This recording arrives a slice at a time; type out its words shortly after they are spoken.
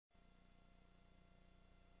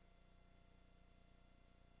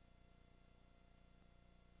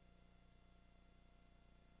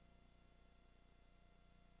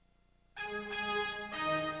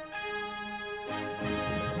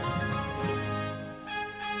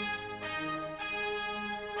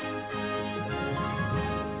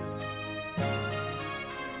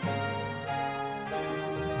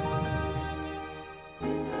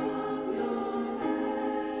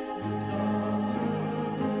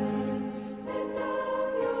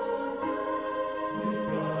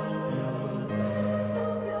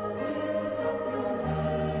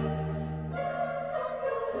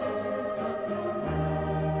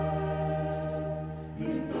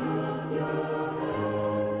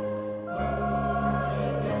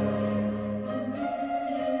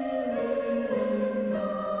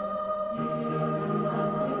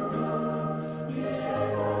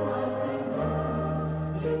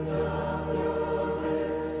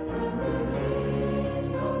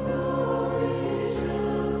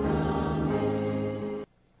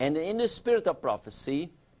And in the spirit of prophecy,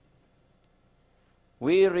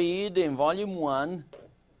 we read in volume 1,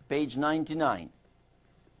 page 99.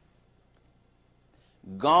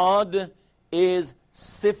 God is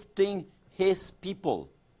sifting His people.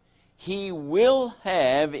 He will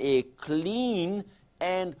have a clean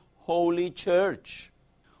and holy church.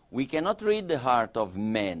 We cannot read the heart of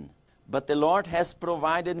man, but the Lord has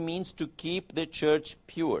provided means to keep the church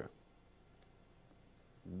pure.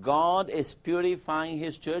 God is purifying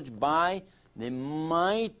His church by the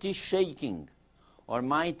mighty shaking or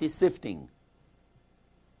mighty sifting.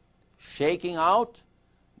 Shaking out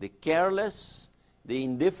the careless, the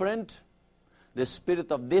indifferent, the spirit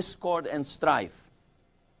of discord and strife.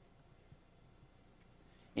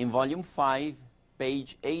 In volume 5,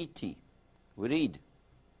 page 80, we read,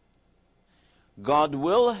 God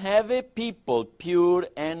will have a people pure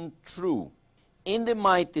and true. In the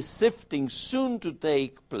mighty sifting soon to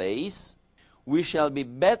take place, we shall be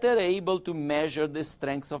better able to measure the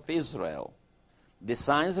strength of Israel. The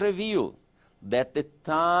signs reveal that the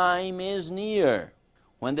time is near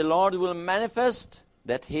when the Lord will manifest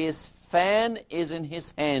that His fan is in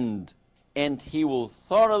His hand, and He will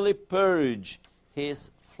thoroughly purge His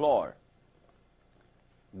floor.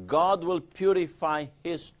 God will purify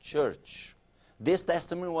His church. This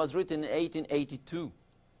testimony was written in 1882,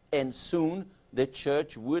 and soon the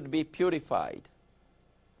church would be purified.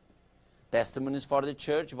 Testimonies for the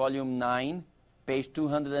Church, volume 9, page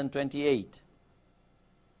 228.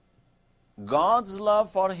 God's love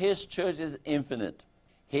for His church is infinite.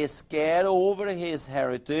 His care over His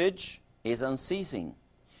heritage is unceasing.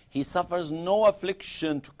 He suffers no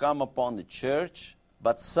affliction to come upon the church,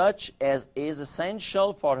 but such as is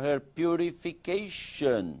essential for her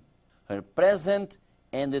purification, her present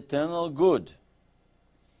and eternal good.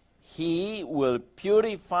 He will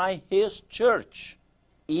purify His church,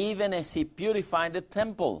 even as He purified the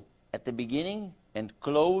temple at the beginning and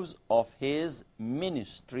close of His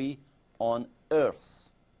ministry on earth.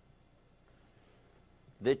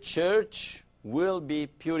 The church will be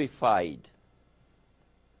purified.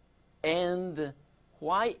 And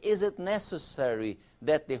why is it necessary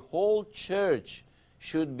that the whole church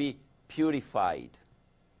should be purified?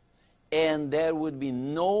 And there would be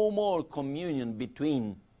no more communion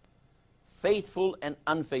between faithful and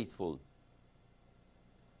unfaithful.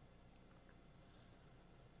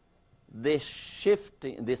 The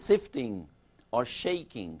sifting or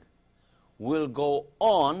shaking will go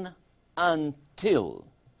on until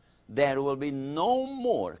there will be no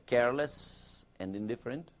more careless and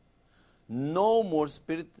indifferent, no more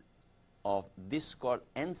spirit of discord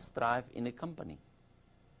and strife in the company.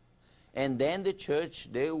 And then the church,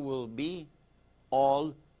 they will be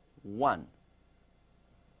all one.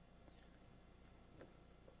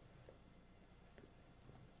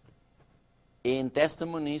 In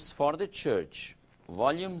Testimonies for the Church,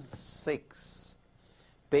 volume 6,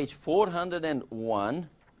 page 401,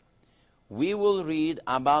 we will read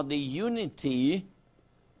about the unity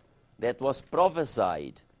that was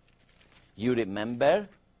prophesied. You remember,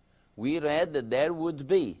 we read that there would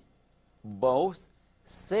be both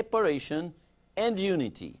separation and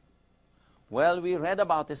unity. Well, we read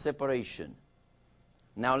about the separation.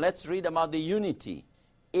 Now let's read about the unity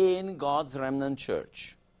in God's remnant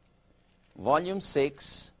church. Volume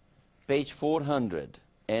 6, page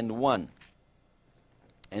 401.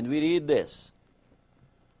 And we read this.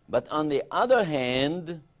 But on the other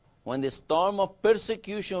hand, when the storm of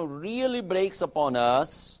persecution really breaks upon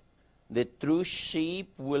us, the true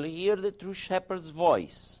sheep will hear the true shepherd's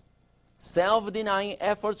voice. Self-denying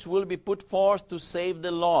efforts will be put forth to save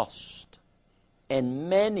the lost. And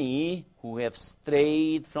many who have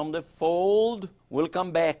strayed from the fold will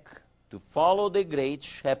come back to follow the great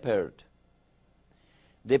shepherd.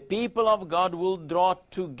 The people of God will draw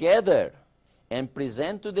together and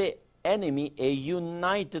present to the enemy a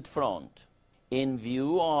united front. In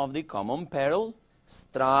view of the common peril,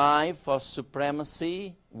 strife for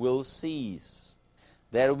supremacy will cease.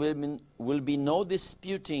 There will be no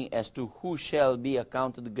disputing as to who shall be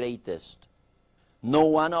accounted greatest. No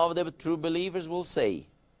one of the true believers will say,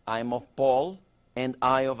 I am of Paul, and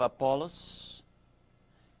I of Apollos,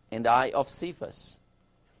 and I of Cephas.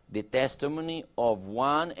 The testimony of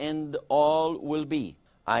one and all will be,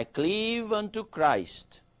 I cleave unto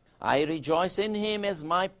Christ. I rejoice in Him as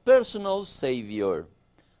my personal Savior.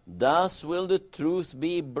 Thus will the truth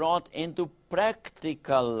be brought into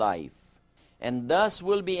practical life. And thus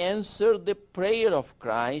will be answered the prayer of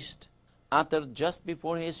Christ, uttered just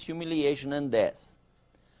before His humiliation and death,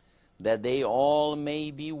 that they all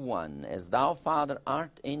may be one, as Thou, Father,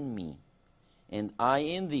 art in me, and I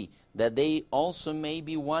in Thee, that they also may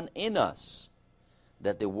be one in us,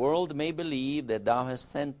 that the world may believe that thou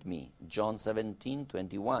hast sent me. John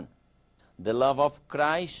 17:21. The love of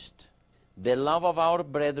Christ, the love of our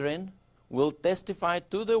brethren, will testify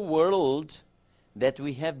to the world that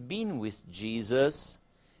we have been with Jesus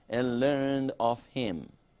and learned of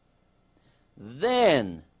him.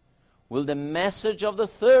 Then will the message of the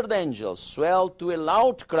third angel swell to a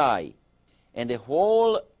loud cry, and the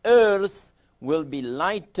whole earth will be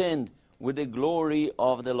lightened with the glory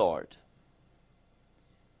of the Lord.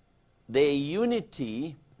 The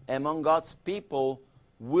unity among God's people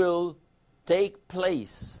will take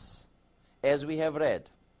place, as we have read,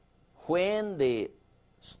 when the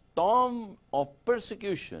storm of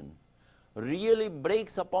persecution really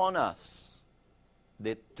breaks upon us.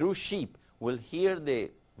 The true sheep will hear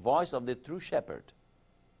the voice of the true shepherd.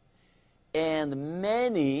 And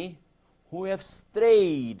many who have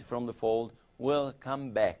strayed from the fold will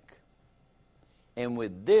come back. And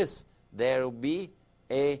with this, there will be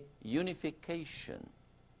a unification.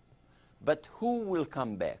 But who will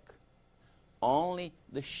come back? Only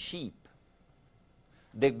the sheep.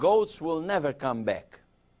 The goats will never come back.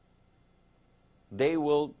 They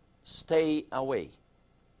will stay away.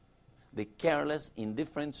 The careless,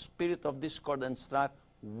 indifferent spirit of discord and strife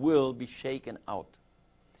will be shaken out.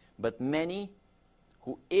 But many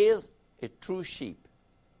who is a true sheep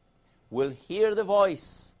will hear the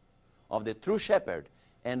voice of the true shepherd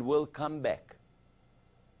and will come back.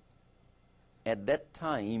 At that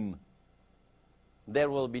time, there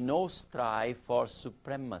will be no strife for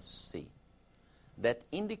supremacy. That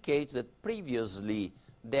indicates that previously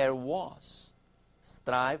there was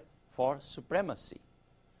strife for supremacy.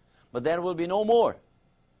 But there will be no more.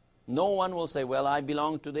 No one will say, well, I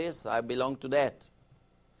belong to this, I belong to that.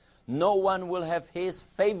 No one will have his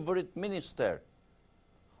favorite minister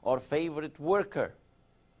or favorite worker.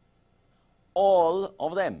 All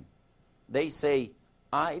of them, they say,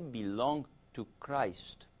 I belong to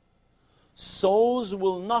Christ. Souls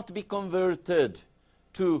will not be converted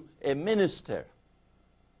to a minister,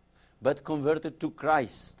 but converted to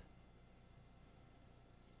Christ.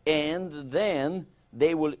 And then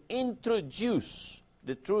they will introduce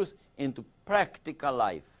the truth into practical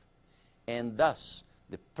life. And thus,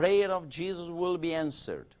 the prayer of Jesus will be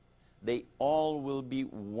answered. They all will be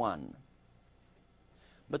one.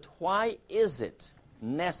 But why is it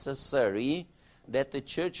necessary that the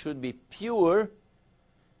church should be pure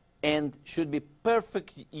and should be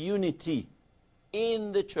perfect unity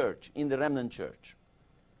in the church, in the remnant church?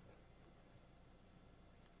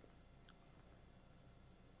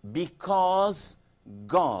 Because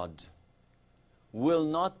God will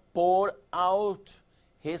not pour out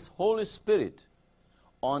His Holy Spirit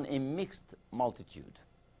on a mixed multitude.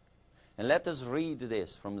 And let us read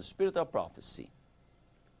this from the Spirit of Prophecy.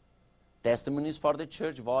 Testimonies for the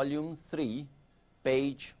Church, Volume 3,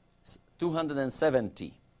 page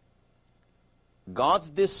 270. God's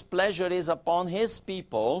displeasure is upon His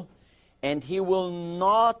people, and He will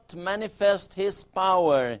not manifest His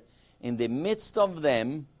power in the midst of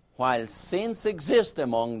them while sins exist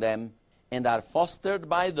among them and are fostered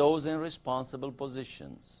by those in responsible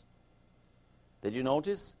positions. Did you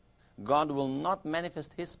notice? God will not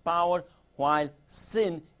manifest His power while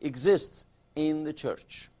sin exists in the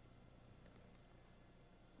church.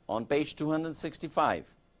 On page 265.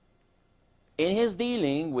 In His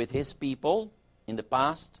dealing with His people in the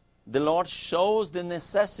past, the Lord shows the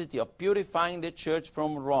necessity of purifying the church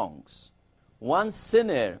from wrongs. One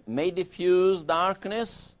sinner may diffuse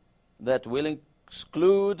darkness that will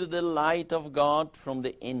exclude the light of God from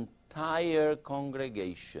the entire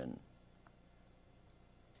congregation.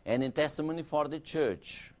 And in Testimony for the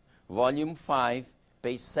Church, Volume 5,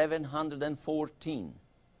 page 714,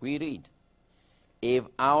 we read, if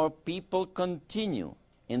our people continue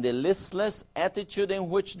in the listless attitude in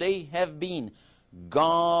which they have been,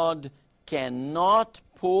 God cannot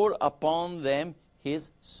pour upon them His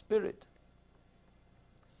Spirit.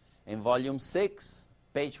 In Volume 6,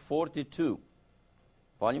 page 42.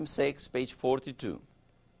 Volume 6, page 42.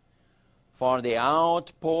 For the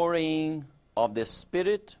outpouring of the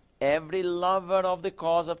Spirit, every lover of the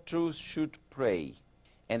cause of truth should pray.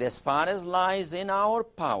 And as far as lies in our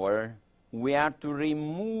power, we are to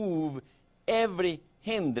remove every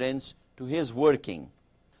hindrance to His working.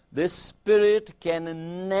 The Spirit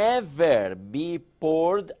can never be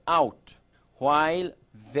poured out while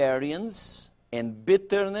variance and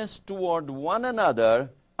bitterness toward one another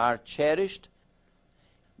are cherished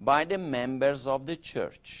by the members of the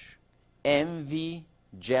church. Envy,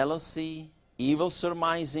 jealousy, evil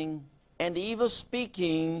surmising, and evil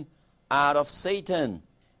speaking are of Satan,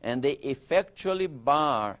 and they effectually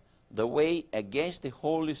bar the way against the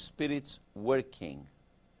Holy Spirit's working.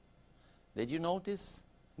 Did you notice?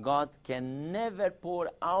 God can never pour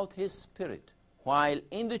out His Spirit while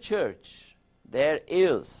in the church there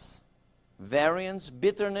is variance,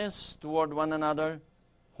 bitterness toward one another,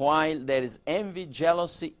 while there is envy,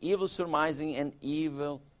 jealousy, evil surmising, and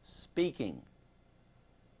evil speaking.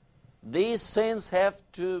 These sins have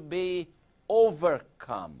to be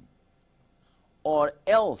overcome, or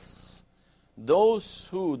else those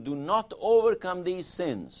who do not overcome these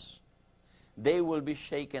sins, they will be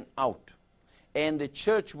shaken out, and the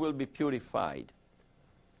church will be purified.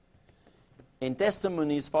 In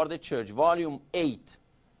Testimonies for the Church, volume 8,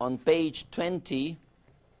 on page 20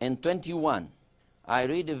 and 21, I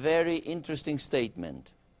read a very interesting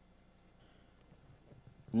statement.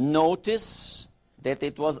 Notice that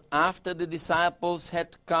it was after the disciples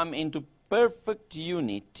had come into perfect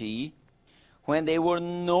unity, when they were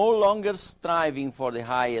no longer striving for the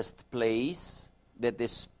highest place, that the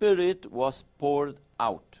Spirit was poured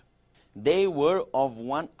out. They were of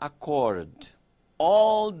one accord.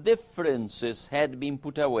 All differences had been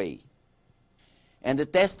put away. And the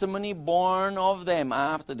testimony borne of them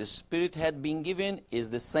after the Spirit had been given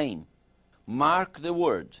is the same. Mark the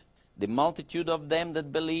word. The multitude of them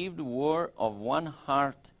that believed were of one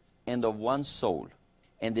heart and of one soul.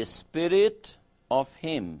 And the Spirit of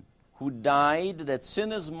Him who died that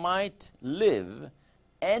sinners might live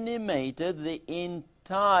animated the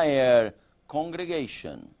entire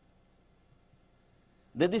congregation.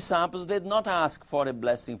 The disciples did not ask for a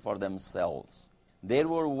blessing for themselves. They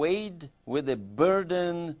were weighed with the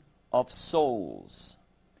burden of souls.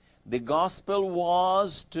 The gospel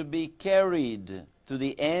was to be carried to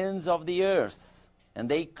the ends of the earth, and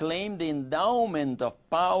they claimed the endowment of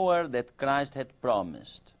power that Christ had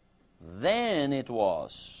promised. Then it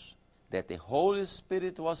was that the Holy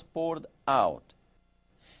Spirit was poured out,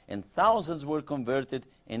 and thousands were converted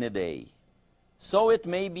in a day. So it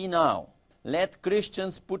may be now. Let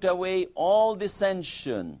Christians put away all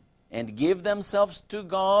dissension and give themselves to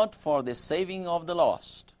God for the saving of the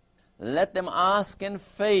lost. Let them ask in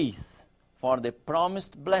faith for the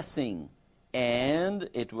promised blessing, and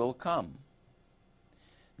it will come.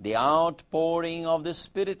 The outpouring of the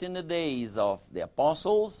Spirit in the days of the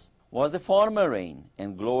apostles was the former rain,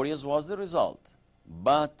 and glorious was the result.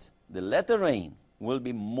 But the latter rain will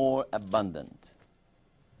be more abundant.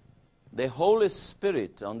 The Holy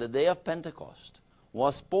Spirit on the day of Pentecost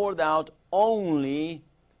was poured out only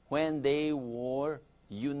when they were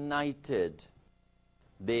united.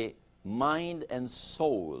 The mind and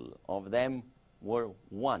soul of them were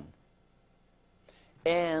one.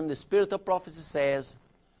 And the Spirit of prophecy says,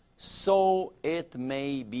 so it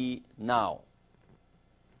may be now.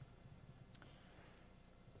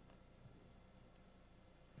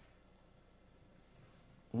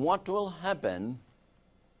 What will happen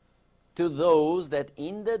to those that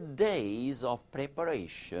in the days of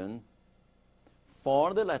preparation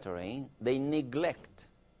for the latter rain, they neglect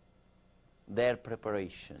their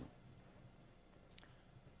preparation?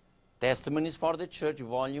 Testimonies for the Church,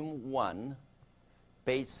 volume 1,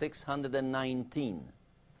 page 619.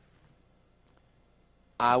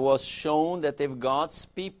 I was shown that if God's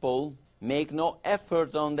people make no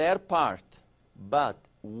effort on their part, but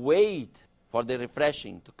wait for the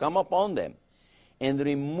refreshing to come upon them, and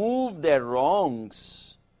remove their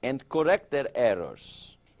wrongs and correct their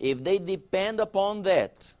errors, if they depend upon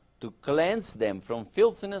that to cleanse them from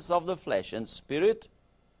filthiness of the flesh and spirit,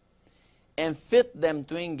 and fit them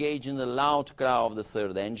to engage in the loud cry of the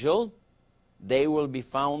third angel, they will be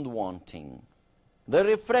found wanting. The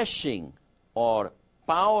refreshing or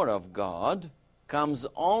power of God comes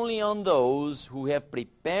only on those who have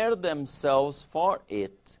prepared themselves for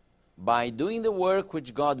it by doing the work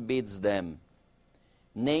which God bids them,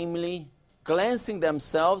 namely, cleansing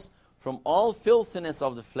themselves from all filthiness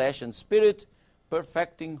of the flesh and spirit,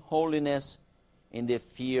 perfecting holiness in the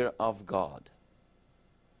fear of God.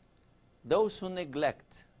 Those who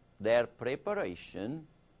neglect their preparation,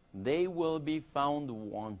 they will be found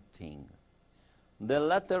wanting. The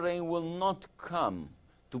latter rain will not come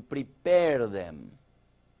to prepare them,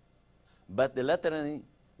 but the latter rain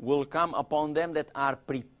will come upon them that are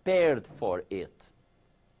prepared for it.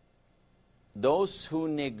 Those who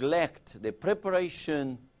neglect the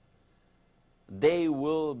preparation, they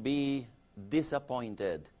will be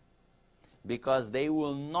disappointed because they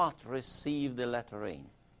will not receive the latter rain.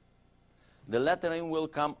 The latter rain will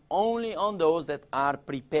come only on those that are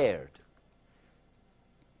prepared.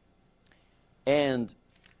 And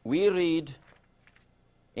we read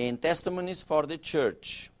in Testimonies for the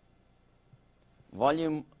Church,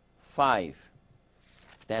 volume 5,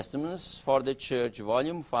 Testimonies for the Church,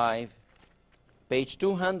 Volume 5, page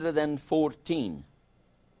 214.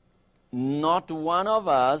 Not one of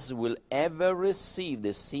us will ever receive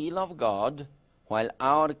the seal of God while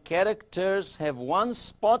our characters have one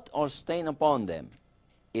spot or stain upon them.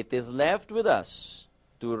 It is left with us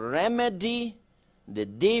to remedy the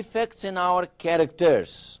defects in our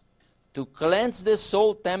characters, to cleanse the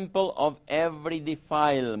soul temple of every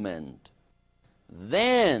defilement.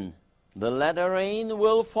 Then the latter rain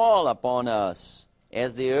will fall upon us,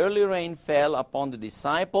 as the early rain fell upon the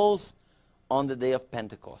disciples on the day of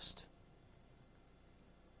Pentecost.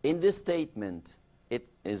 In this statement, it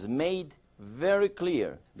is made very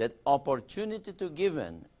clear that opportunity to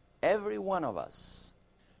given every one of us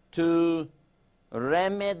to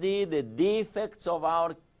remedy the defects of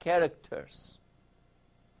our characters,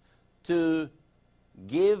 to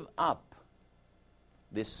give up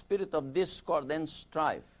the spirit of discord and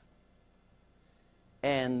strife,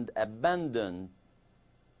 and abandon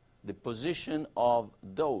the position of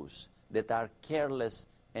those that are careless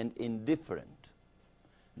and indifferent.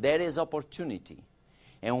 There is opportunity.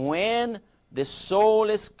 And when the soul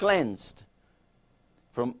is cleansed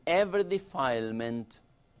from every defilement,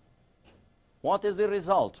 what is the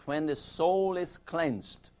result? When the soul is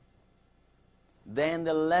cleansed, then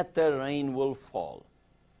the latter rain will fall.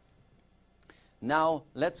 Now,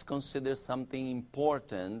 let's consider something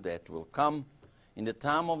important that will come in the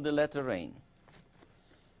time of the latter rain.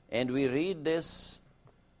 And we read this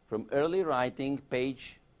from Early Writing,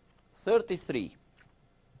 page 33.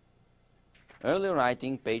 Early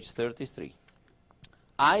Writing, page 33.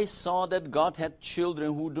 I saw that God had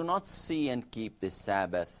children who do not see and keep the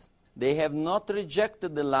Sabbath. They have not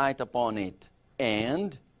rejected the light upon it.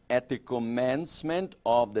 And at the commencement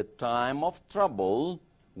of the time of trouble,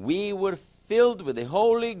 we were filled with the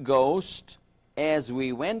Holy Ghost as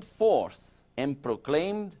we went forth and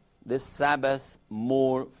proclaimed the Sabbath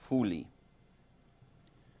more fully.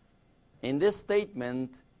 In this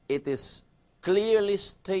statement, it is clearly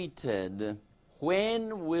stated,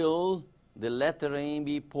 when will the latter rain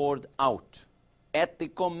be poured out? At the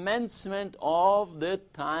commencement of the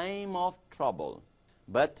time of trouble.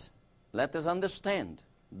 But let us understand,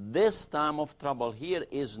 this time of trouble here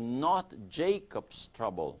is not Jacob's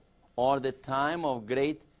trouble or the time of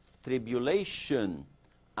great tribulation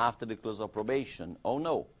after the close of probation. Oh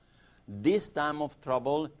no. This time of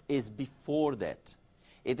trouble is before that.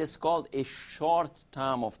 It is called a short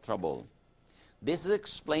time of trouble. This is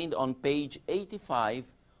explained on page 85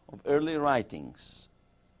 of Early Writings.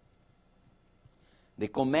 The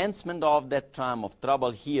commencement of that time of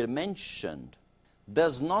trouble here mentioned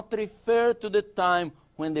does not refer to the time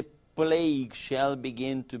when the plague shall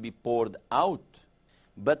begin to be poured out,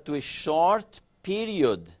 but to a short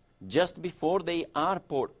period just before they are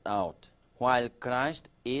poured out, while Christ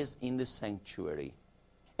is in the sanctuary.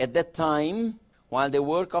 At that time, while the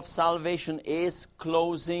work of salvation is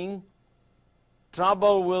closing,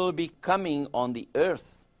 trouble will be coming on the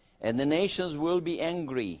earth, and the nations will be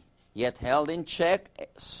angry, yet held in check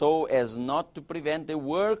so as not to prevent the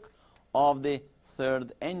work of the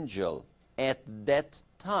third angel. At that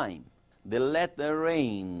time, the latter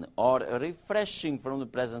rain, or refreshing from the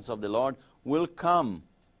presence of the Lord, will come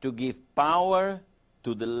to give power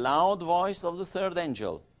to the loud voice of the third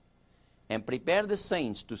angel, and prepare the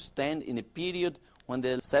saints to stand in a period when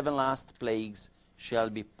the 7 last plagues shall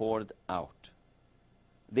be poured out.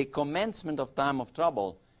 The commencement of time of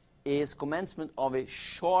trouble is commencement of a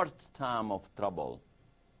short time of trouble.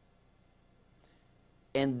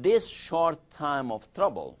 And this short time of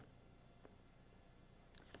trouble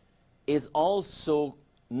is also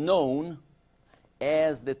known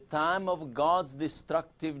as the time of God's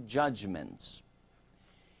destructive judgments.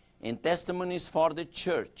 In Testimonies for the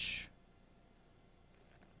Church,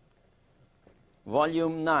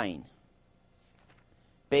 Volume 9,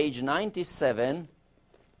 page 97,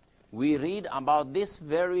 we read about this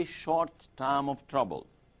very short time of trouble.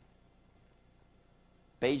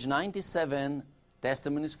 Page 97,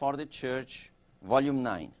 Testimonies for the Church, Volume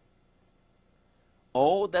 9.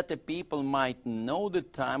 Oh, that the people might know the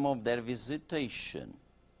time of their visitation.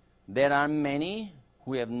 There are many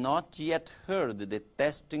who have not yet heard the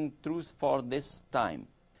testing truth for this time.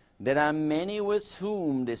 There are many with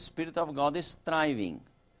whom the Spirit of God is striving.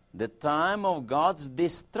 The time of God's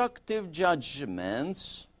destructive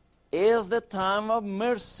judgments is the time of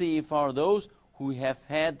mercy for those who have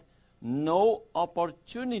had no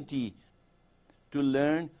opportunity to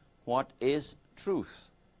learn what is truth.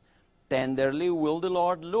 Tenderly will the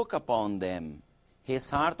Lord look upon them. His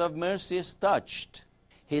heart of mercy is touched.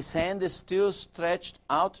 His hand is still stretched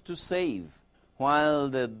out to save. while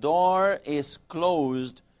the door is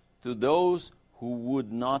closed to those who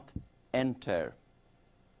would not enter.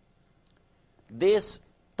 This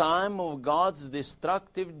time of God's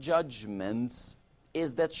destructive judgments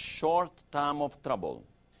is that short time of trouble.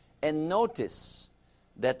 And notice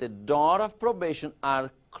that the door of probation are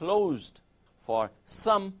closed for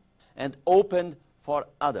some and opened for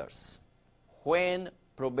others. When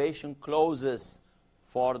probation closes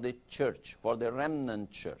for the church, for the remnant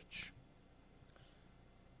church.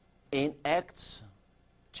 In Acts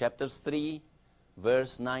chapter 3,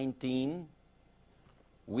 verse 19,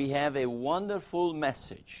 we have a wonderful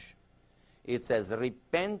message. It says,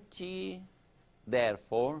 "Repent ye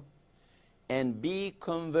therefore, and be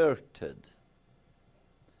converted,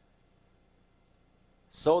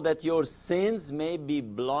 so that your sins may be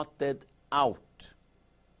blotted out,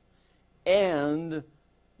 and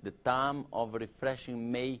the time of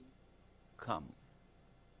refreshing may come."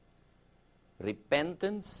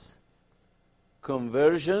 Repentance,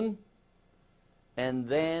 conversion, and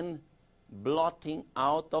then blotting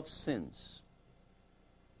out of sins.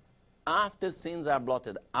 After sins are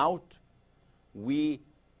blotted out, we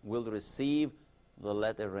will receive the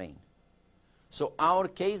latter rain. So our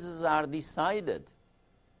cases are decided.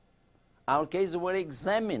 Our cases were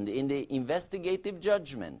examined in the investigative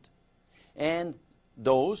judgment. And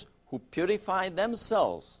those who purified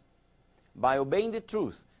themselves by obeying the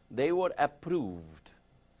truth, they were approved.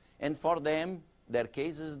 And for them, their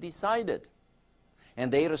case is decided.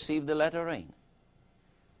 And they received the latter rain.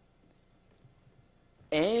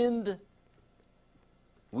 And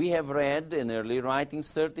we have read in early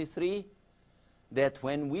writings 33 that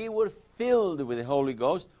when we were filled with the Holy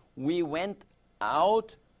Ghost, we went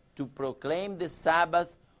out to proclaim the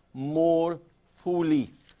Sabbath more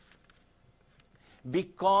fully.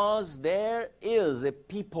 Because there is a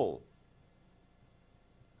people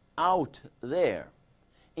out there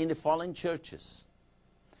in the fallen churches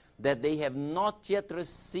that they have not yet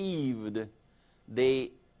received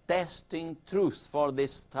the testing truth for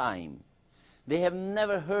this time. They have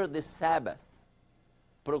never heard the Sabbath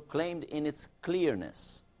proclaimed in its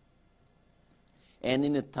clearness. And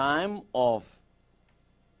in the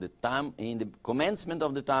in the commencement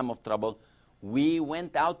of the time of trouble, we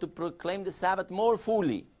went out to proclaim the Sabbath more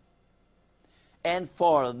fully. And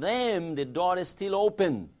for them, the door is still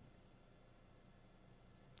open.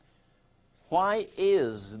 Why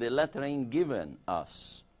is the lettering given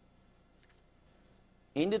us?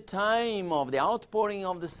 In the time of the outpouring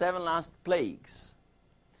of the 7 last plagues,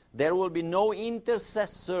 there will be no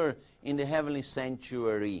intercessor in the heavenly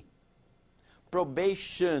sanctuary.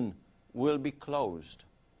 Probation will be closed.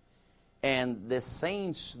 And the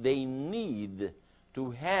saints, they need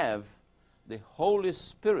to have the Holy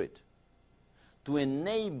Spirit to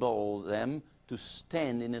enable them to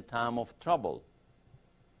stand in a time of trouble.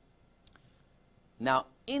 Now,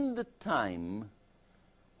 in the time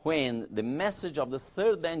when the message of the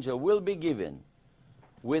third angel will be given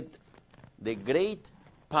with the great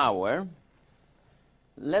power,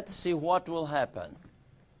 let's see what will happen.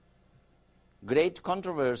 Great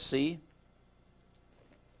controversy,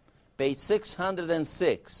 page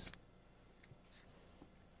 606.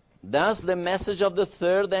 Thus the message of the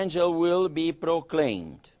third angel will be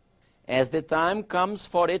proclaimed. As the time comes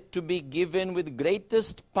for it to be given with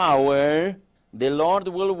greatest power, the Lord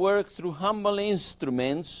will work through humble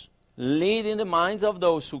instruments, leading the minds of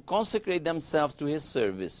those who consecrate themselves to His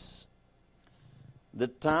service. The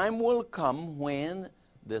time will come when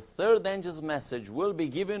the third angel's message will be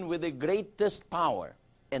given with the greatest power.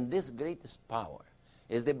 And this greatest power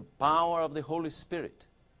is the power of the Holy Spirit,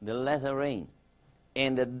 the latter rain.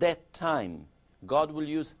 And at that time, God will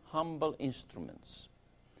use humble instruments.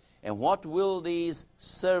 And what will these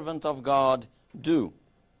servants of God do?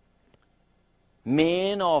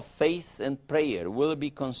 Men of faith and prayer will be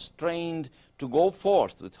constrained to go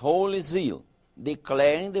forth with holy zeal,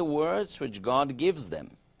 declaring the words which God gives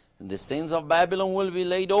them. The sins of Babylon will be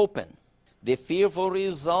laid open. The fearful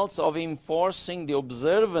results of enforcing the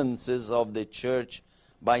observances of the church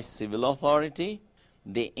by civil authority,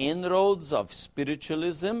 the inroads of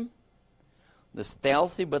spiritualism, the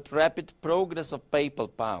stealthy but rapid progress of papal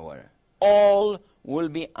power, all will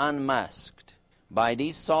be unmasked. By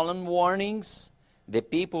these solemn warnings, the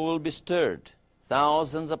people will be stirred.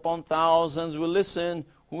 Thousands upon thousands will listen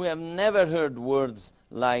who have never heard words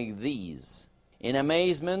like these. In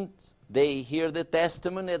amazement, they hear the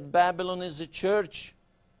testimony that Babylon is a church,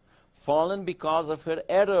 fallen because of her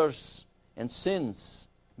errors and sins,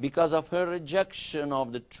 because of her rejection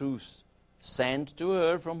of the truth sent to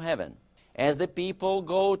her from heaven. As the people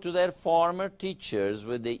go to their former teachers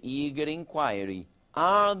with the eager inquiry,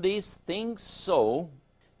 Are these things so?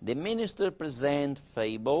 The minister present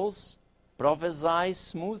fables, prophesy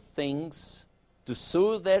smooth things, to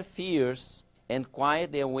soothe their fears and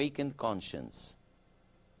quiet the awakened conscience.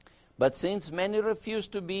 But since many refuse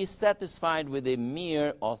to be satisfied with the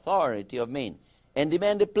mere authority of men, and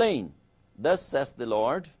demand a plain, thus says the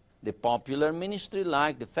Lord, the popular ministry,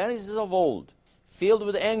 like the Pharisees of old, filled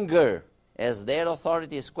with anger as their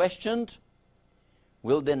authority is questioned,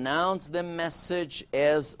 will denounce the message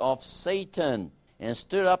as of Satan and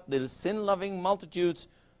stir up the sin-loving multitudes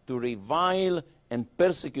to revile and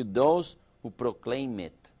persecute those who proclaim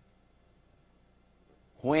it.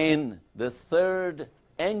 When the third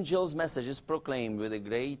angel's message is proclaimed with a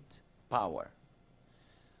great power,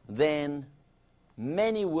 then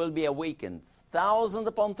many will be awakened. Thousands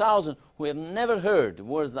upon thousands who have never heard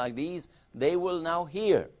words like these, they will now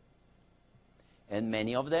hear. And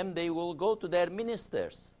many of them, they will go to their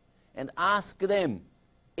ministers and ask them,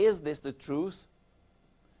 is this the truth?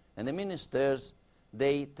 And the ministers,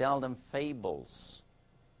 they tell them fables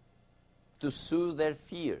to soothe their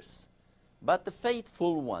fears. But the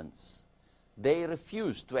faithful ones, they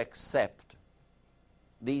refuse to accept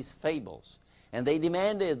these fables. And they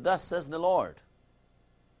demanded, thus says the Lord.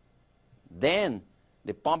 Then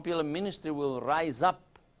the popular ministry will rise up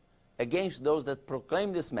against those that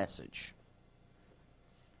proclaim this message.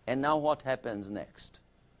 And now what happens next?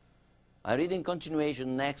 I read in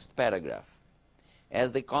continuation next paragraph.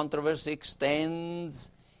 As the controversy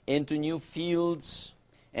extends into new fields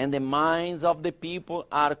and the minds of the people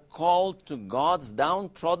are called to God's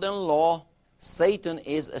downtrodden law, Satan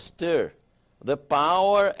is astir. The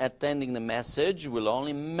power attending the message will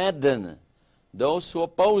only madden those who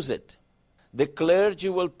oppose it. The clergy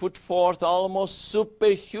will put forth almost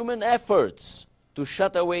superhuman efforts to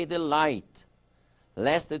shut away the light,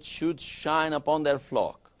 lest it should shine upon their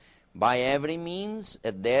flock. By every means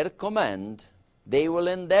at their command, they will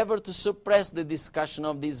endeavor to suppress the discussion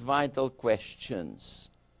of these vital questions.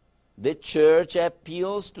 The church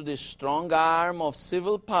appeals to the strong arm of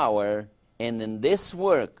civil power, and in this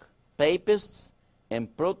work, papists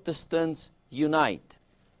and Protestants unite.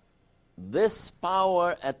 This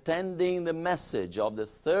power attending the message of the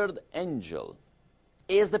third angel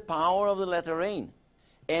is the power of the latter rain,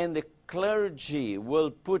 and the clergy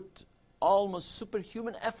will put almost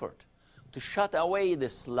superhuman effort to shut away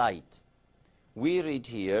this light. We read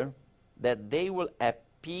here that they will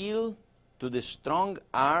appeal to the strong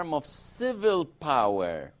arm of civil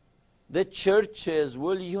power. The churches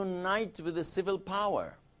will unite with the civil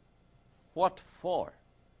power. What for?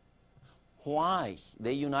 Why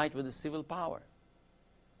they unite with the civil power?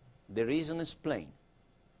 The reason is plain.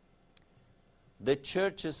 The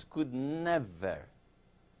churches could never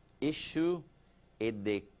issue a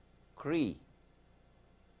decree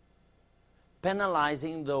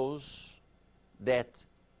penalizing those that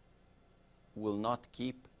will not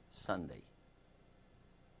keep Sunday.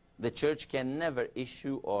 The church can never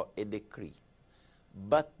issue a decree,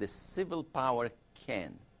 but the civil power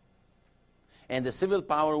can. And the civil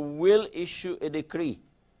power will issue a decree.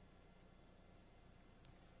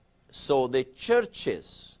 So the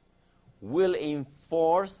churches will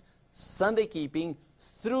enforce Sunday keeping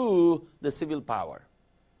through the civil power.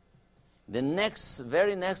 The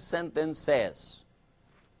very next sentence says,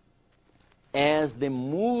 as the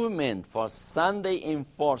movement for Sunday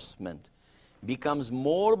enforcement becomes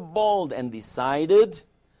more bold and decided,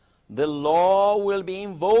 the law will be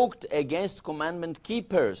invoked against commandment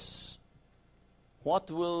keepers.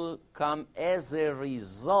 What will come as a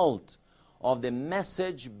result of the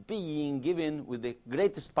message being given with the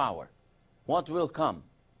greatest power? What will come?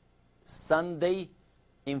 Sunday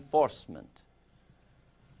enforcement.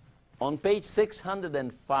 On page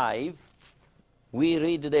 605, we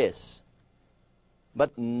read this.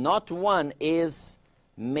 But not one is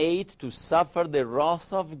made to suffer the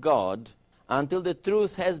wrath of God until the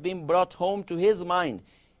truth has been brought home to his mind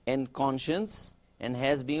and conscience and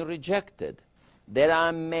has been rejected. There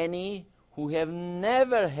are many who have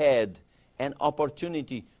never had an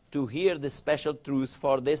opportunity to hear the special truth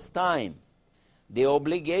for this time. The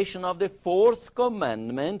obligation of the fourth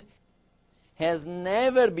commandment has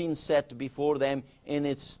never been set before them in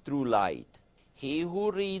its true light. He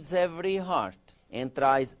who reads every heart and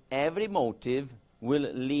tries every motive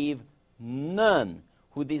will leave none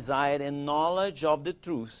who desire a knowledge of the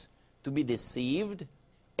truth to be deceived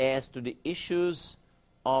as to the issues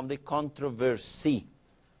of the controversy.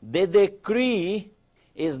 The decree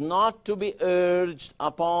is not to be urged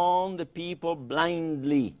upon the people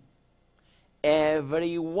blindly.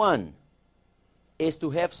 Everyone is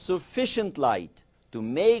to have sufficient light to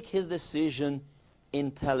make his decision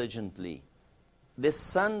intelligently. the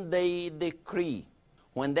Sunday decree.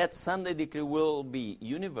 When that Sunday decree will be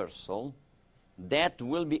universal, that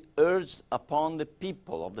will be urged upon the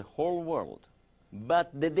people of the whole world.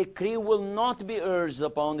 But the decree will not be urged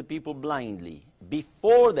upon the people blindly.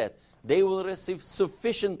 Before that, they will receive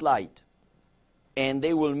sufficient light, and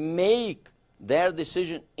they will make their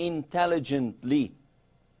decision intelligently.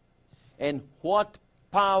 And what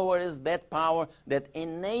power is that power that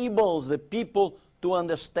enables the people to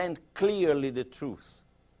understand clearly the truth?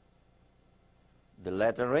 The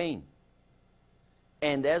latter rain.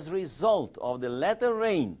 And as a result of the latter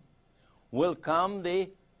rain will come the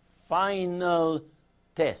final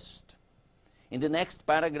test. In the next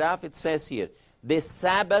paragraph it says here, the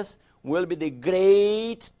Sabbath will be the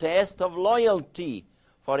great test of loyalty,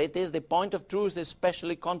 for it is the point of truth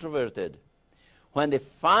especially controverted. When the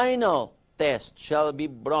final test shall be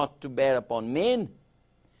brought to bear upon men,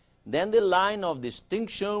 then the line of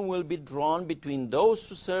distinction will be drawn between those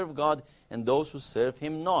who serve God and those who serve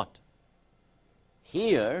Him not.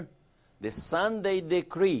 Here, the Sunday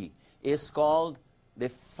decree is called the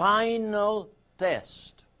final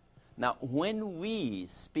test. Now, when we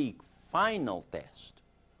speak final test,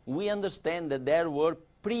 we understand that there were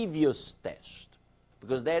previous tests,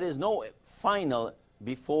 because there is no final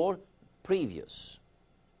before previous.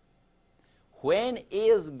 When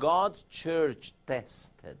is God's church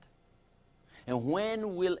tested? And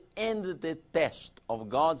when will end the test of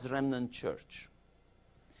God's remnant church?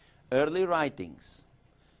 Early writings,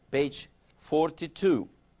 page 42,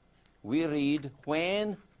 we read,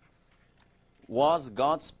 when was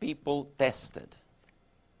God's people tested?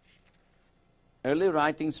 Early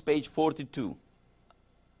writings, page 42.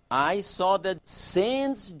 I saw that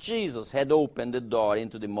since Jesus had opened the door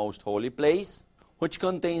into the most holy place, which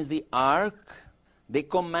contains the ark, the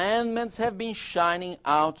commandments have been shining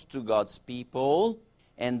out to God's people,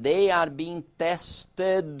 and they are being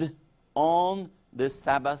tested on the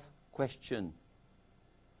Sabbath question.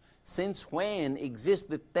 Since when exists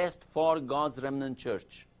the test for God's remnant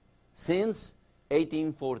church? Since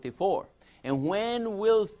 1844. And when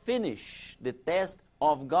will finish the test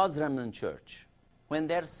of God's remnant church? When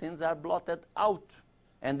their sins are blotted out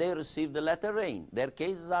and they receive the latter rain. Their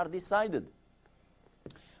cases are decided.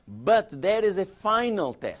 But there is a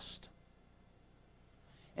final test.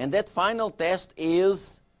 And that final test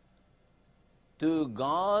is to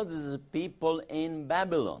God's people in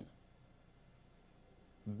Babylon.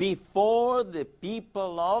 Before the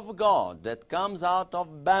people of God that comes out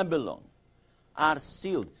of Babylon are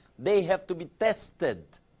sealed, they have to be tested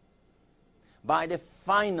by the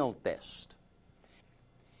final test.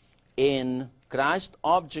 In Christ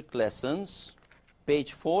Object Lessons,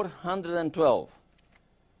 page 412,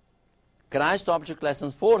 Christ Object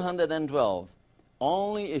Lessons 412,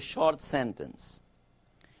 only a short sentence.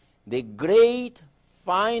 The great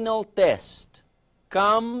final test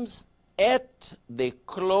comes at the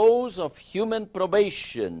close of human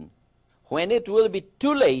probation, when it will be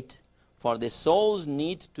too late for the soul's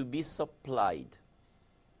need to be supplied.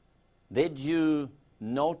 Did you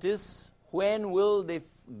notice when will the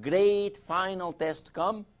great final test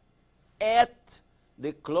come? At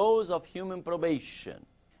the close of human probation.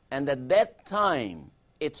 And at that time,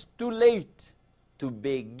 it's too late to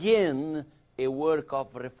begin a work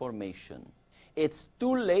of reformation. It's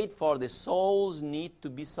too late for the soul's need to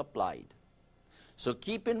be supplied. So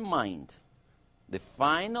keep in mind, the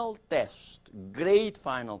final test, great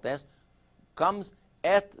final test, comes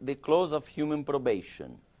at the close of human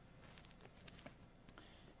probation.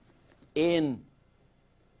 In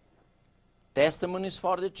Testimonies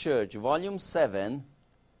for the Church, volume 7,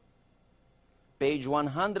 page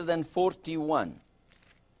 141.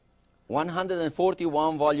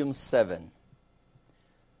 141, volume 7.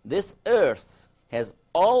 This earth has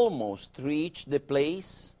almost reached the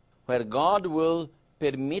place where God will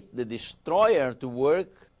permit the destroyer to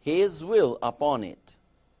work His will upon it.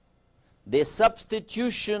 The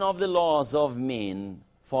substitution of the laws of men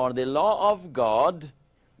for the law of God,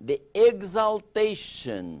 the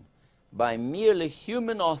exaltation by merely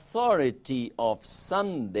human authority of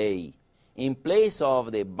Sunday in place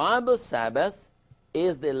of the Bible Sabbath,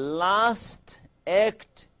 is the last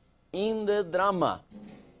act in the drama.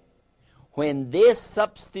 When this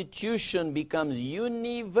substitution becomes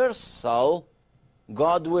universal,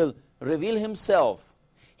 God will reveal Himself.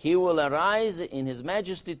 He will arise in His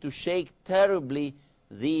majesty to shake terribly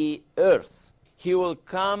the earth. He will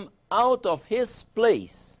come out of His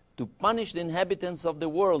place to punish the inhabitants of the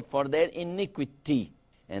world for their iniquity.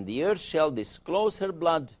 And the earth shall disclose her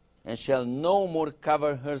blood, and shall no more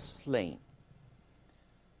cover her slain.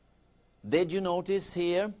 Did you notice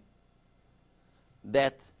here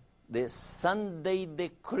that the Sunday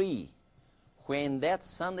decree. When that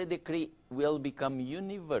Sunday decree will become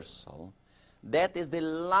universal, that is the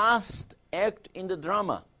last act in the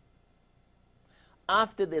drama.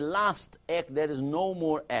 After the last act, there is no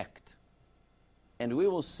more act. And we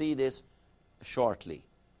will see this shortly.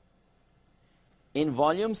 In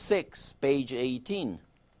volume 6, page 18,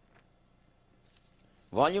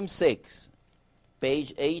 volume 6,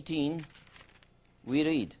 page 18, we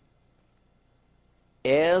read,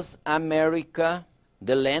 "As America,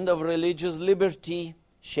 the land of religious liberty,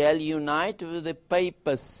 shall unite with the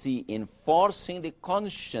papacy in forcing the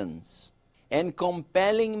conscience and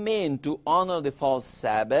compelling men to honor the false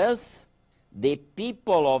Sabbath, the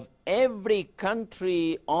people of every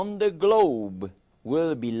country on the globe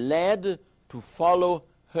will be led to follow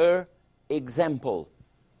her example."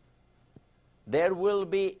 There will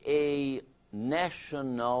be a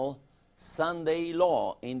national Sunday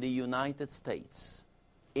law in the United States,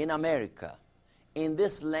 in America, in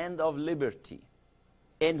this land of liberty.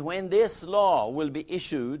 And when this law will be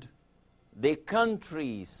issued, the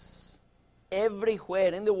countries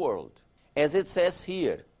everywhere in the world, as it says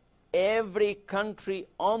here, every country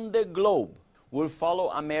on the globe will follow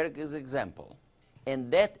America's example.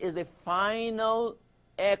 And that is the final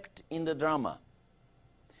act in the drama.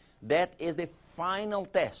 That is the final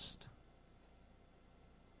test.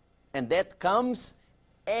 And that comes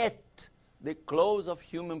at the close of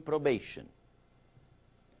human probation.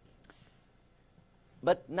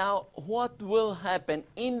 But now, what will happen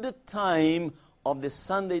in the time of the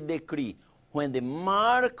Sunday decree, when the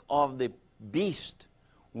mark of the beast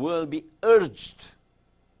will be urged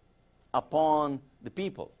upon the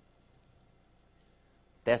people?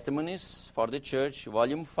 Testimonies for the Church,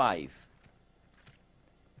 volume 5,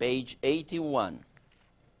 page 81.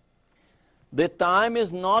 "The time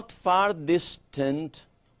is not far distant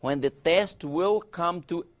when the test will come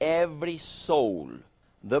to every soul.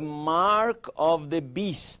 The mark of the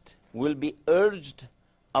beast will be urged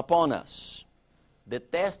upon us." The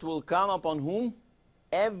test will come upon whom?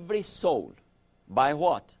 Every soul. By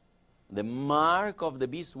what? The mark of the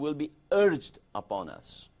beast will be urged upon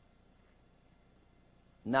us.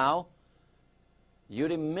 Now, you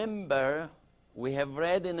remember, we have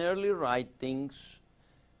read in early writings,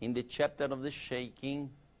 in the chapter of the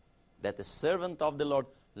shaking, that the servant of the Lord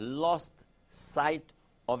lost sight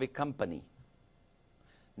of a company.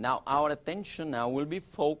 Now, our attention now will be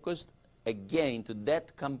focused again to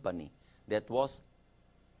that company that was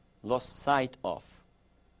lost sight of.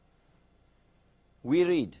 We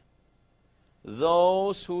read,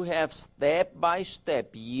 "Those who have step by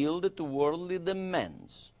step yielded to worldly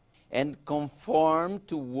demands and conformed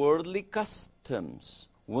to worldly customs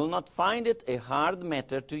will not find it a hard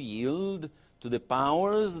matter to yield to the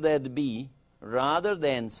powers that be, rather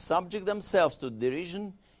than subject themselves to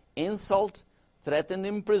derision, insult, threatened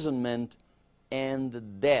imprisonment,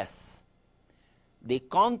 and death. The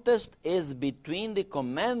contest is between the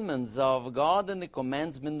commandments of God and the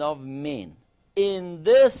commandments of men. In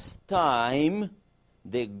this time,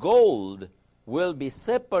 the gold will be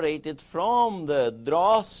separated from the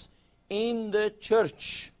dross in the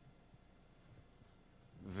church."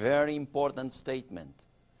 Very important statement,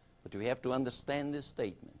 but we have to understand this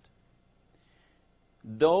statement.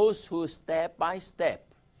 Those who step by step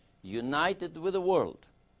united with the world,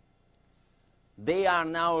 they are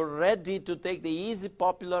now ready to take the easy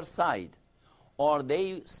popular side, or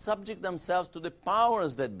they subject themselves to the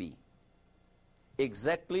powers that be.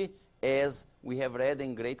 Exactly as we have read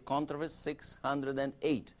in Great Controversy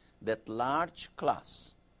 608, that large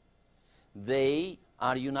class, they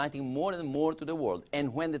are uniting more and more to the world.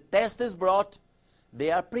 And when the test is brought,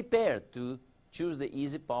 they are prepared to choose the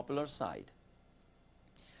easy popular side.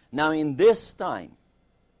 Now in this time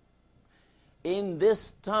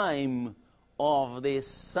of the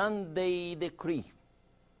Sunday decree,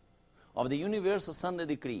 of the universal Sunday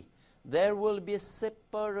decree, there will be a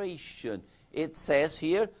separation. It says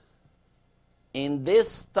here, in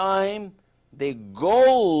this time, the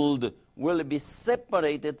gold will be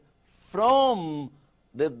separated from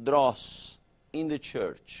the dross in the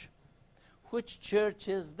church. Which church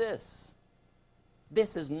is this?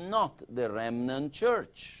 This is not the remnant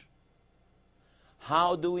church.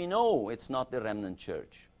 How do we know it's not the remnant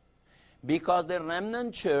church? Because the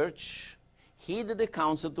remnant church heeded the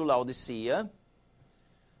counsel to Laodicea.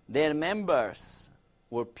 Their members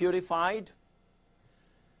were purified.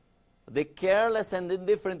 The careless and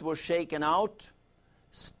indifferent were shaken out.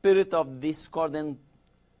 Spirit of discord and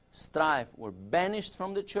strife were banished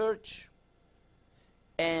from the church.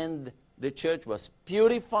 And the church was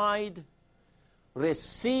purified,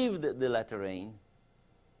 received the latter rain.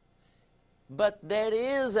 But there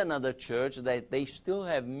is another church that they still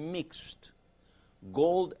have mixed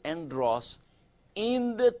gold and dross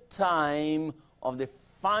in the time of the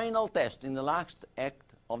final test, in the last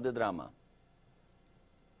act of the drama.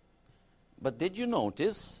 But did you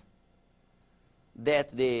notice that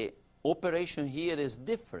the operation here is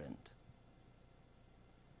different?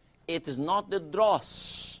 It is not the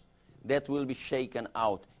dross that will be shaken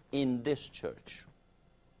out in this church.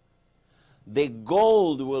 The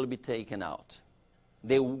gold will be taken out.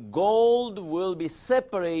 The gold will be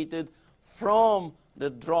separated from the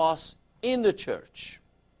dross in the church.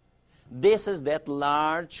 This is that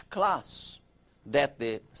large class that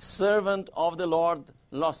the servant of the Lord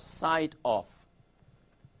lost sight of.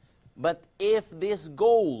 But if this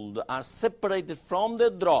gold are separated from the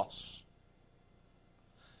dross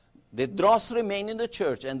remain in the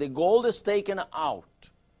church and the gold is taken out,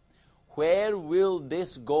 where will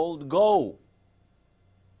this gold go?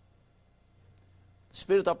 The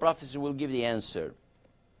Spirit of Prophecy will give the answer.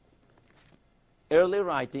 Early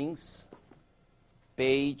Writings,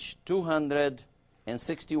 page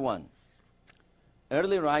 261.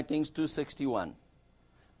 Early Writings 261.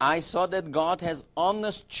 I saw that God has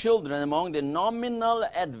honest children among the nominal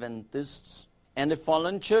Adventists and the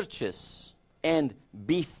fallen churches. And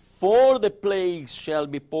before the plagues shall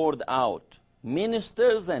be poured out,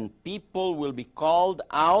 ministers and people will be called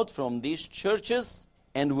out from these churches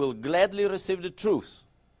and will gladly receive the truth.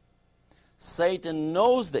 Satan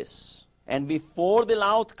knows this, and before the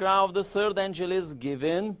loud cry of the third angel is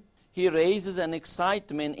given, he raises an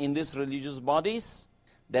excitement in these religious bodies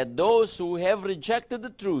that those who have rejected the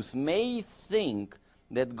truth may think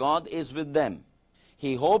that God is with them.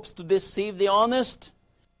 He hopes to deceive the honest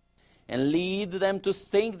and lead them to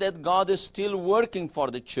think that God is still working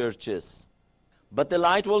for the churches. But the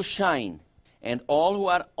light will shine, and all who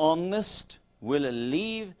are honest will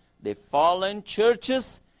leave the fallen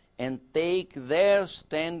churches and take their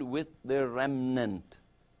stand with the remnant.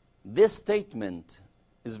 This statement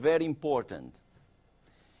is very important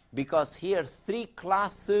because here three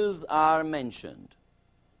classes are mentioned: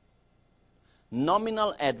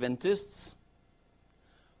 nominal Adventists,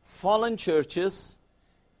 fallen churches,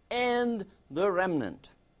 and the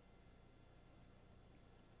remnant.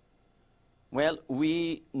 Well,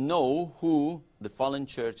 we know who the fallen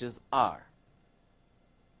churches are.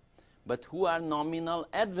 But who are nominal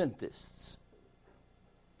Adventists?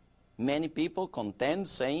 Many people contend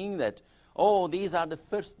saying that, oh, these are the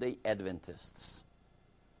first-day Adventists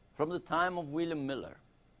from the time of William Miller.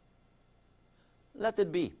 Let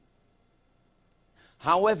it be.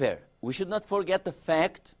 However, we should not forget the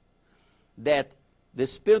fact that the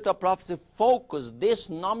Spirit of Prophecy focused these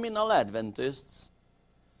nominal Adventists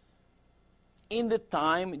in the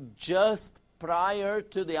time just prior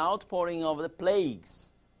to the outpouring of the plagues.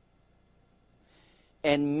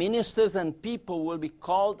 And ministers and people will be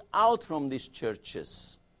called out from these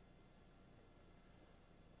churches.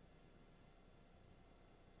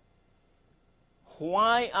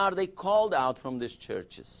 Why are they called out from these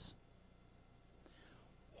churches?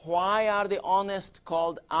 Why are the honest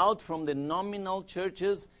called out from the nominal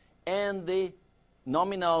churches and the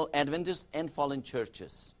nominal Adventist and fallen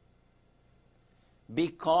churches?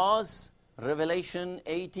 Because Revelation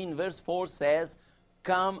 18 verse 4 says,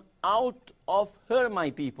 "Come out of her,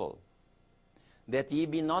 my people, that ye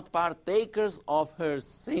be not partakers of her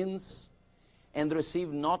sins, and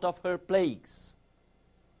receive not of her plagues."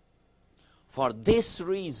 For this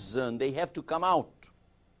reason they have to come out,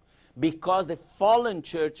 because the fallen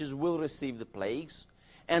churches will receive the plagues,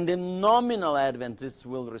 and the nominal Adventists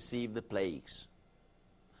will receive the plagues.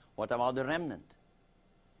 What about the remnant?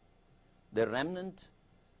 The remnant,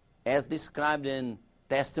 as described in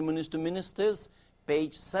Testimonies to Ministers,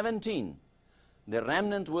 page 17, the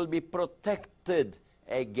remnant will be protected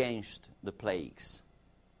against the plagues.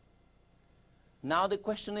 Now the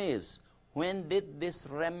question is, when did this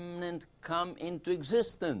remnant come into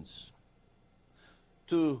existence?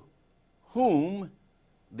 To whom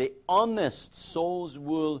the honest souls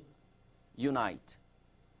will unite?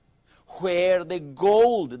 Where the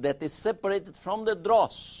gold that is separated from the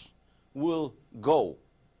dross will go.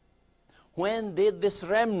 When did this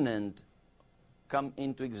remnant come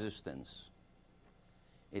into existence?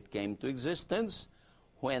 It came to existence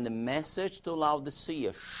when the message to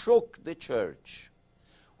Laodicea shook the church,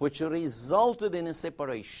 which resulted in a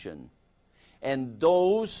separation. And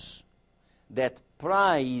those that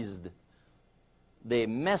prized the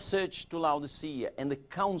message to Laodicea and the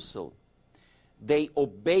counsel, they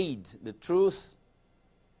obeyed the truth.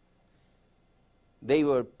 They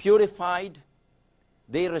were purified.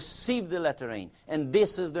 They received the latter rain. And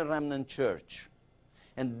this is the remnant church.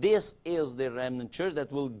 And this is the remnant church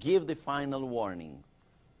that will give the final warning.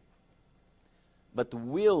 But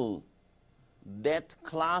will that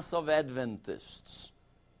class of Adventists,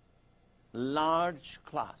 large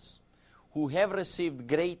class, who have received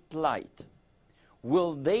great light,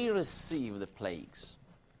 will they receive the plagues?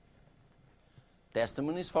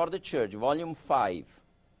 Testimonies for the Church, Volume 5,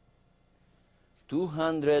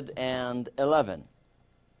 211.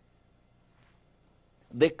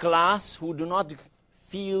 The class who do not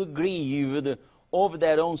feel grieved over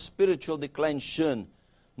their own spiritual declension,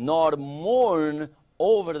 nor mourn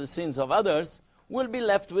over the sins of others, will be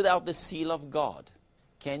left without the seal of God.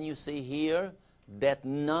 Can you see here that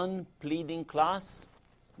non-pleading class?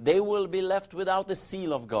 They will be left without the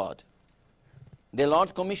seal of God. The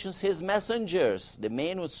Lord commissions His messengers, the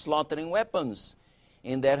men with slaughtering weapons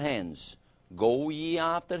in their hands. Go ye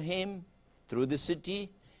after him through the city,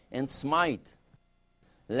 and smite.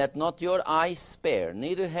 Let not your eyes spare,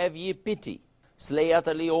 neither have ye pity. Slay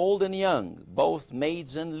utterly old and young, both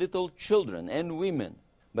maids and little children and women.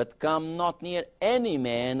 But come not near any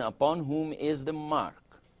man upon whom is the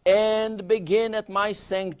mark. And begin at my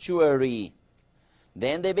sanctuary.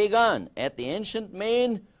 Then they began at the ancient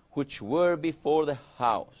men which were before the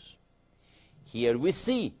house. Here we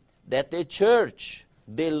see that the church,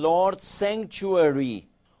 the Lord's sanctuary,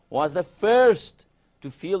 was the first to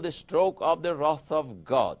feel the stroke of the wrath of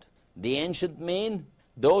God. The ancient men,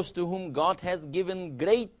 those to whom God has given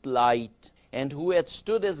great light and who had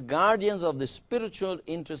stood as guardians of the spiritual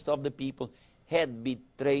interests of the people, had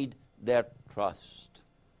betrayed their trust.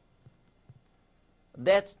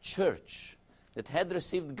 That church that had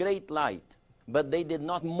received great light, but they did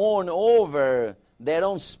not mourn over their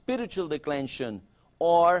own spiritual declension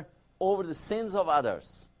or over the sins of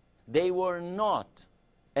others. They were not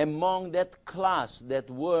among that class that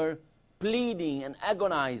were pleading and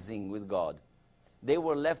agonizing with God. They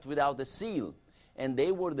were left without a seal, and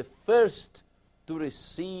they were the first to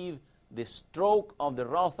receive the stroke of the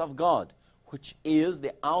wrath of God, which is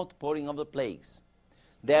the outpouring of the plagues.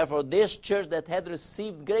 Therefore, this church that had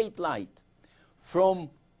received great light, from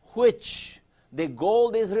which the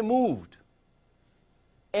gold is removed,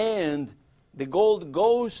 and the gold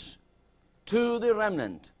goes to the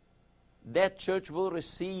remnant, that church will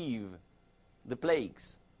receive the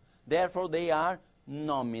plagues. Therefore, they are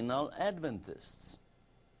nominal Adventists.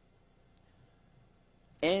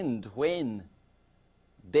 And when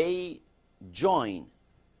they join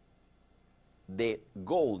the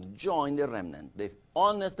gold, join the remnant, the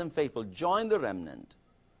honest and faithful join the remnant,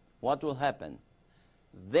 what will happen?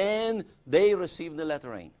 Then they receive the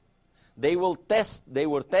latter rain. They were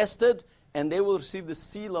tested, and they will receive the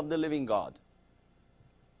seal of the living God.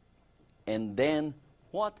 And then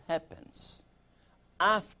what happens?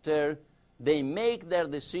 After they make their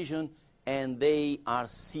decision and they are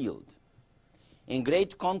sealed. In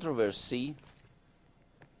Great Controversy,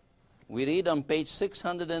 we read on page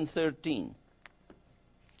 613.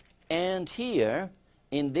 And here,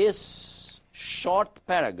 in this short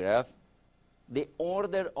paragraph, the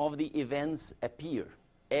order of the events appear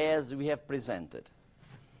as we have presented.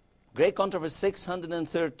 Great Controversy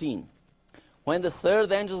 613. When the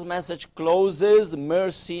third angel's message closes,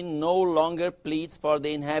 mercy no longer pleads for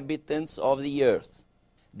the inhabitants of the earth.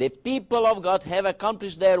 The people of God have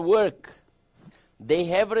accomplished their work. They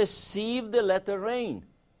have received the latter rain,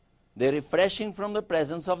 the refreshing from the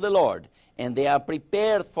presence of the Lord, and they are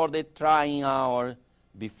prepared for the trying hour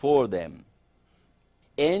before them.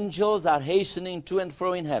 Angels are hastening to and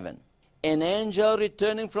fro in heaven. An angel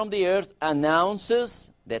returning from the earth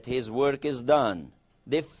announces that his work is done.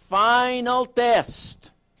 The final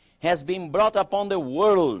test has been brought upon the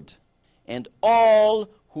world, and all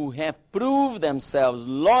who have proved themselves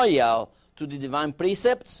loyal to the divine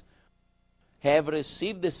precepts have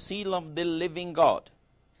received the seal of the living God.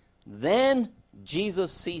 Then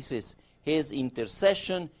Jesus ceases his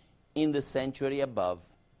intercession in the sanctuary above.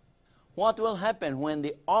 What will happen when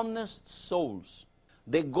the honest souls,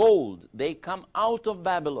 the gold, they come out of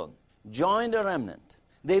Babylon, join the remnant,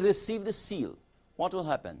 they receive the seal? What will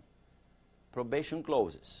happen? Probation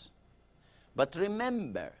closes. But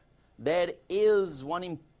remember, there is one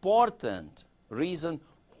important reason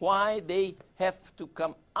why they have to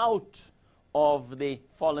come out of the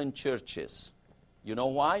fallen churches. You know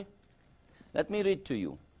why? Let me read to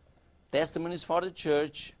you. Testimonies for the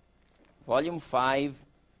Church, Volume 5,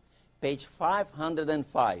 page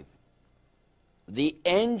 505. The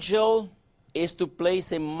angel is to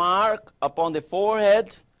place a mark upon the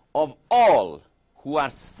forehead of all who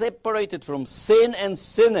are separated from sin and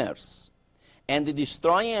sinners, and the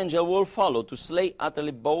destroying angel will follow to slay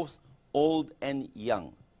utterly both old and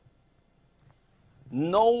young.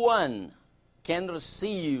 no one can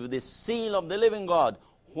receive the seal of the living God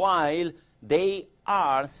while they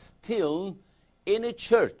are still in a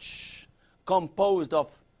church composed of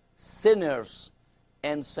sinners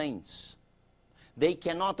and saints. They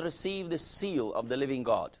cannot receive the seal of the living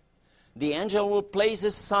God. The angel will place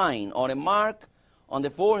a sign or a mark on the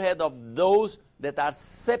forehead of those that are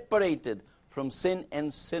separated from sin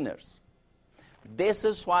and sinners. This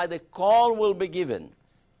is why the call will be given,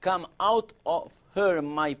 "Come out of her,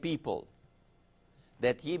 my people,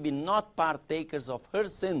 that ye be not partakers of her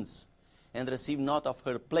sins, and receive not of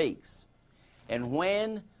her plagues." And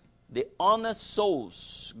when the honest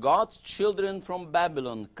souls, God's children from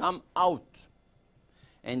Babylon, come out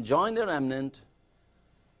and join the remnant,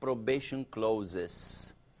 probation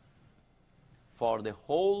closes for the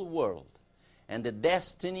whole world, and the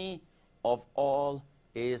destiny of all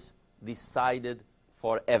is decided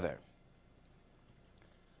forever.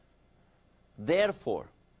 Therefore,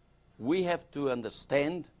 we have to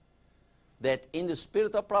understand that in the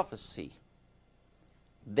spirit of prophecy,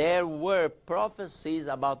 there were prophecies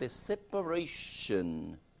about a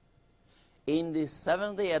separation in the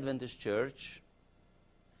Seventh-day Adventist Church,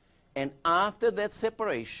 and after that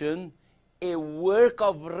separation, a work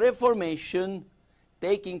of reformation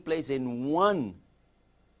taking place in one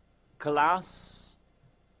class,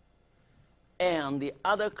 and the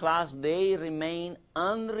other class, they remain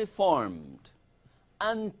unreformed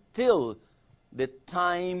until the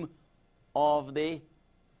time of the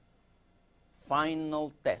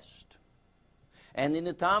final test. And in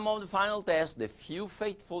the time of the final test, the few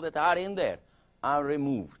faithful that are in there are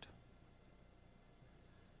removed.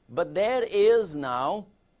 But there is now,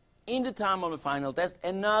 in the time of the final test,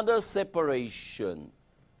 another separation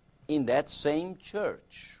in that same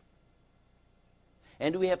church.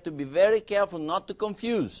 And we have to be very careful not to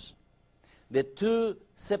confuse the two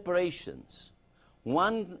separations.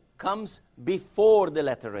 One comes before the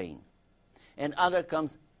latter rain, and other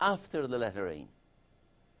comes after the latter rain.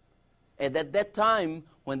 And at that time,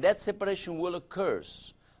 when that separation will occur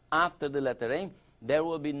after the latter rain, there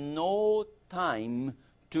will be no time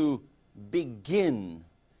to begin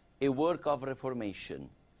a work of reformation.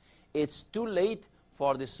 It's too late,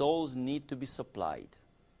 for the souls need to be supplied.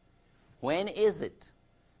 When is it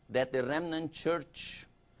that the remnant church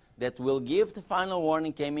that will give the final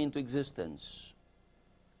warning came into existence?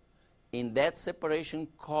 In that separation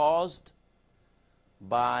caused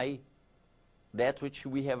by that which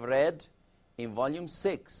we have read in volume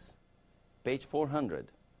 6, page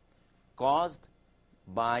 400, caused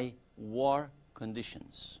by war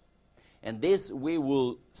conditions. And this we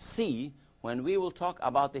will see when we will talk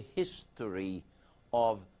about the history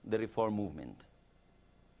of the Reform movement.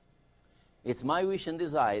 It's my wish and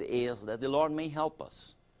desire is that the Lord may help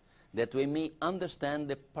us, that we may understand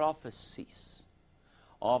the prophecies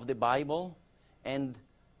of the Bible and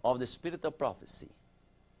of the spirit of prophecy,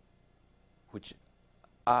 which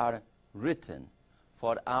are written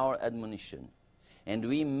for our admonition, and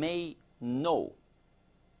we may know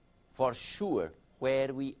for sure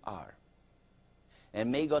where we are.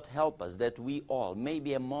 And may God help us that we all may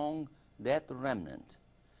be among that remnant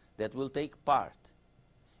that will take part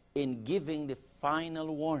in giving the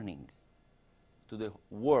final warning to the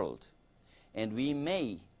world, and we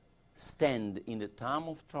may stand in the time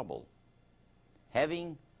of trouble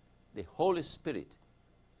having the Holy Spirit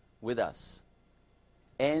with us,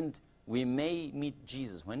 and we may meet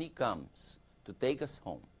Jesus when He comes to take us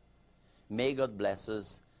home. May God bless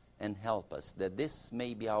us and help us that this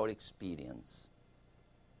may be our experience.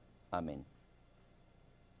 Amen.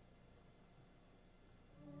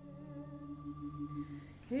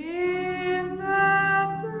 Here